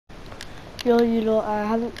I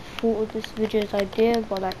haven't thought of this video's idea,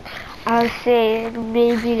 but like, I was saying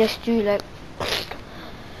maybe let's do like,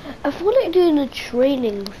 I feel like doing a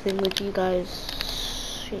training thing with you guys,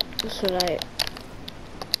 so like,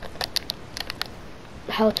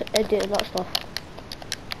 how to edit and that stuff.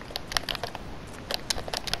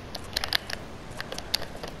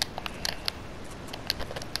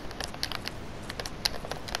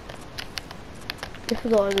 If you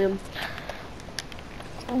know what I mean.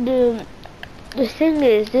 The thing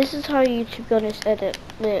is, this is how you, to be honest, edit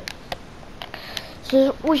it.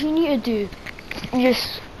 So what you need to do,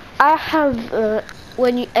 I have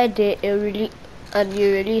when you edit it and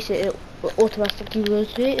you release it, it will automatically go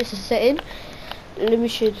to it. It's a setting. Let me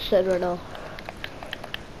show you the setting right now.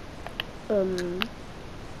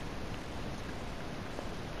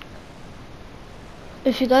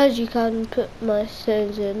 If you guys, you can put my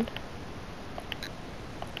settings in.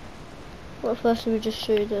 Well, first let me just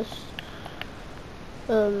show you this.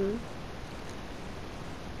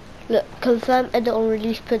 Look, confirm edit on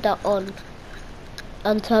release, put that on,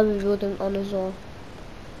 and time building on as well.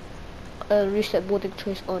 Reset boarding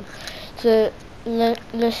choice on. So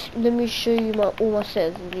let me show you all my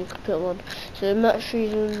settings and you can put them on. So match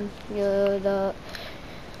reason, that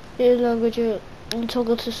language,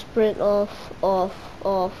 toggle to sprint off,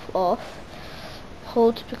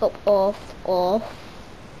 hold to pick up off,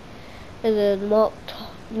 and then mark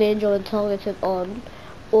ninja and targeted on,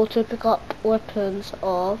 auto pick up weapons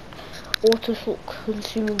off, auto sort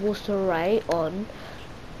consumables to right on,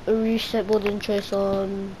 reset boarding choice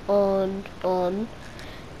on,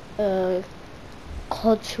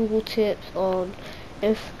 control tips on,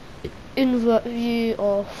 if invert view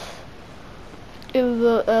off,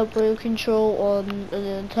 invert airplane control on, and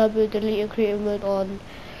then turbo delete and creative mode on,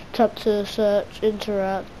 tap to search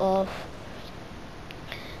interact off.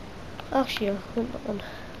 Actually, I want that on.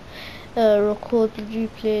 Record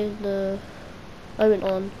replay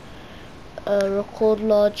on. Record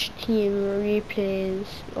large team replays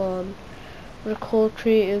on. Record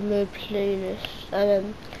creative mode playlist, and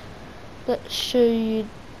then let's show you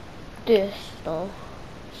this now.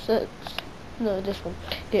 This one.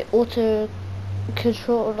 Okay, auto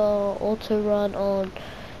controller, auto run on.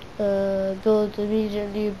 Build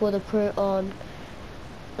immediately, border pro on.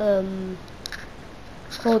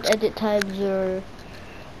 Hold edit time 0,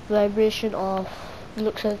 vibration off,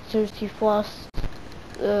 look sensitivity fast,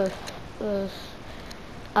 add,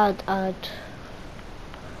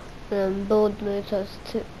 build mode as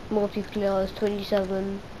multiplayer is 27,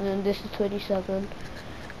 and then this is 27, and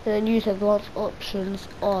then use advanced options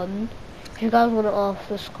on. If you guys want it off,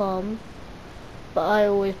 just calm, but I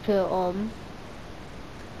always put it on.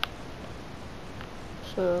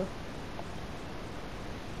 So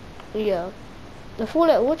yeah. I thought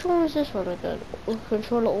like, which one was this one again?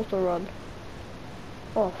 Controller auto run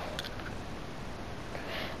off.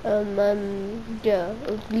 Yeah,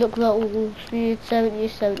 look that all speed 70,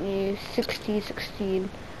 60, 16,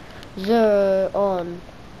 0 on,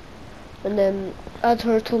 and then add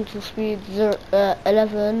horizontal speed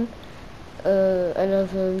 11,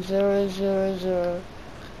 11, 0, 0, 0.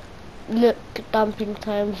 Look damping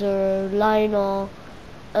time 0, liner,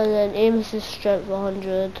 and then aim assist strength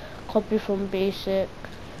 100. Copy from basic,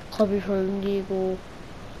 copy from legal,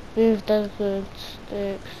 move desert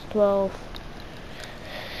sticks 12,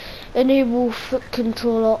 enable foot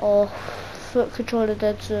controller off, foot controller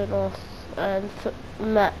dead zone off, and foot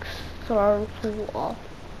max throttle off.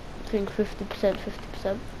 I think 50%,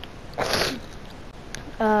 50%.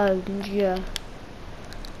 And yeah,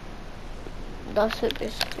 that's it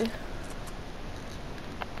basically.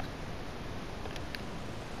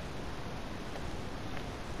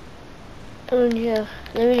 And yeah,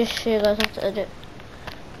 let me just show you guys how to edit.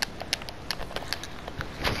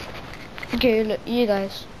 Okay, look, you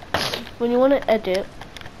guys, when you want to edit,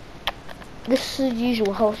 this is the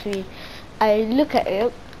usual how to me. I look at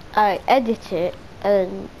it, I edit it,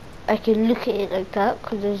 and I can look at it like that,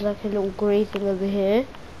 because there's like a little grey thing over here,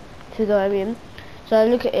 if you know what I mean. So I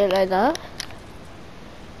look at it like that.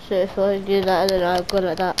 So if I do that, and then I go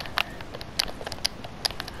like that.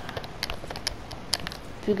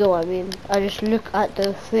 If you go what I mean, I just look at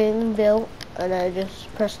the thing built and I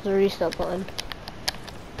just press the reset button.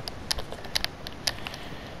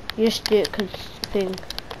 You just do it cause thing.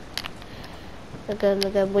 Again,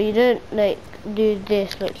 but you don't like do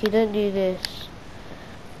this, like you don't do this.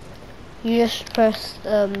 You just press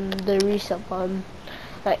the reset button.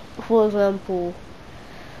 Like for example,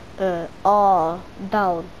 R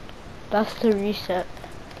down. That's the reset.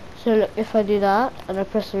 So look, if I do that and I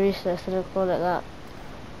press the reset, so it'll go like that.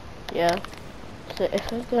 Yeah. So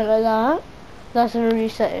if I go like that, that's gonna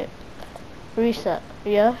reset it. reset,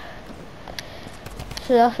 yeah?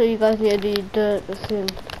 So that's what you guys need to do, the thing.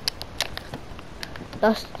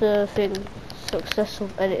 That's the thing, successful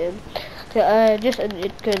editing. Okay, I just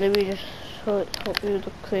edited, okay, let me just help you with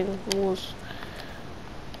the thing, walls.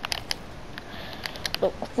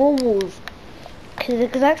 Look, 4 walls. Okay, the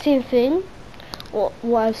exact same thing, what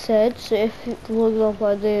I've said. So if,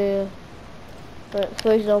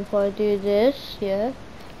 for example, I do this, yeah,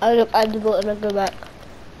 I look at the button and go back.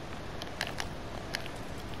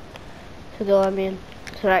 You know what I mean?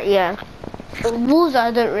 So like, yeah. Walls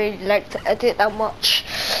I don't really like to edit that much.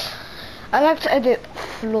 I like to edit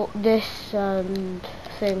this and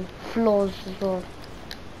floors as well.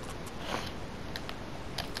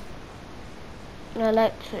 I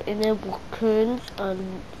like to enable cones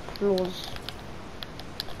and floors.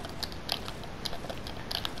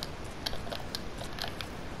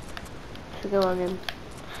 You know what I mean?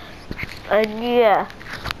 And yeah.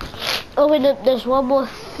 Oh wait, no, there's one more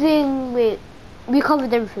thing. Wait, we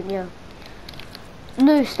covered everything, yeah.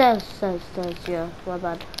 No, stairs, yeah, my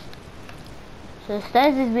bad. So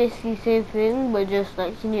stairs is basically the same thing, but just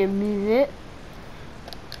like you need to move it.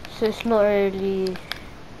 So it's not really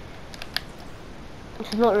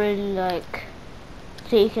like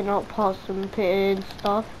taking out parts and putting in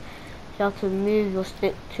stuff. You have to move your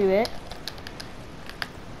stick to it.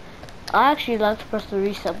 I actually like to press the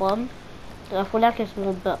reset button. I feel like it's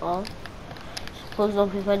more better. For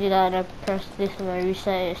example, if I do that and I press this and I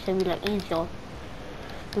reset it, it's gonna be like easier.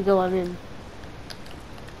 You know what I mean?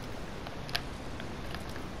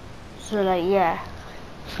 So like, yeah.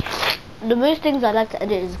 The most things I like to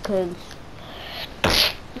edit is cones.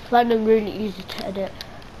 I find them really easy to edit.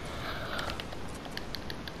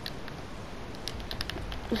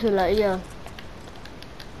 So like, yeah.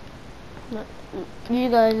 You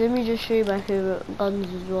guys, let me just show you my favorite guns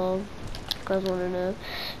as well. If you guys want to know.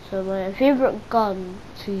 So my favorite gun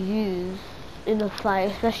to use in a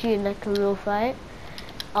fight, especially in like a real fight,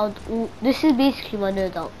 this is basically my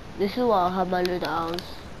loadout. This is what I'll have my loadout as.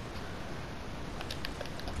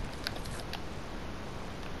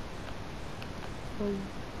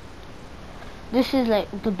 This is like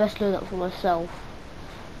the best loadout for myself.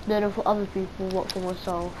 Not for other people, but for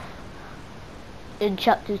myself. In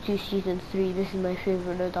chapter 2 season 3, this is my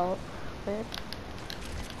favorite loadout. Right?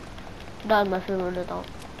 That is my favorite loadout.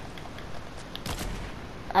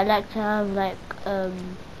 I like to have like a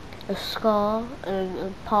scar and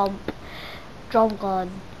a pump, drum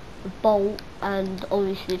gun, a bolt, and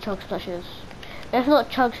obviously chug slashes. If not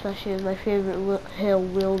chug slashes, my favorite hill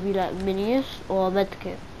will be like minis or a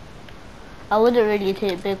medkit. I wouldn't really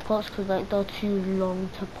take big pots because like they're too long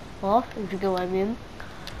to pop off, if you get what I mean.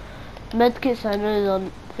 Medkits I know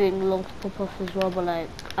don't think long to pop off as well, but like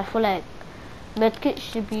I feel like medkits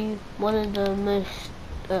should be one of the most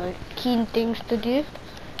keen things to do.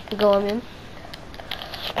 You get what I mean?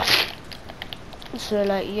 So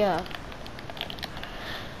like, yeah.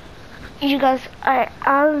 You guys,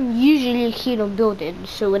 I'm usually keen on building,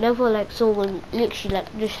 so whenever like someone literally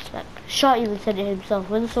like just like Shark even said it himself,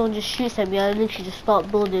 when someone just shoots at me, I literally just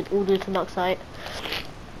start building all the way to the next site.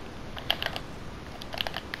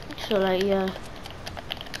 So like, yeah.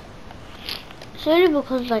 It's only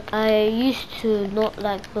because like I used to not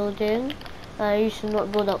like building. I used to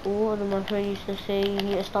not build at all, and my friend used to say you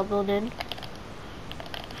need to start building.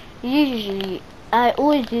 Usually, I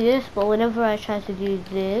always do this, but whenever I try to do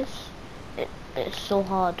this, it's so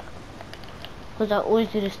hard. Because I always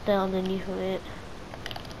do the stair underneath of it.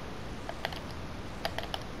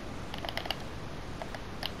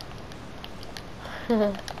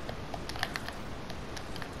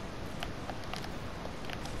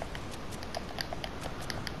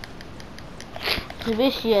 So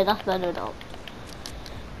this year, that's my loadout.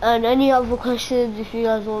 And any other questions, if you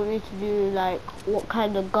guys want me to do like what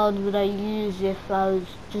kind of gun would I use if I was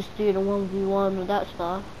just doing a 1v1 or that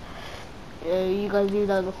stuff, you guys leave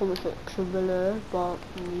that in the comment section below. But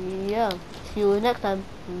yeah, see you next time.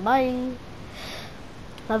 Bye.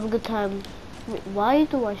 Have a good time. Why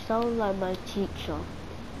do I sound like my teacher?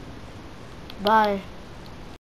 Bye.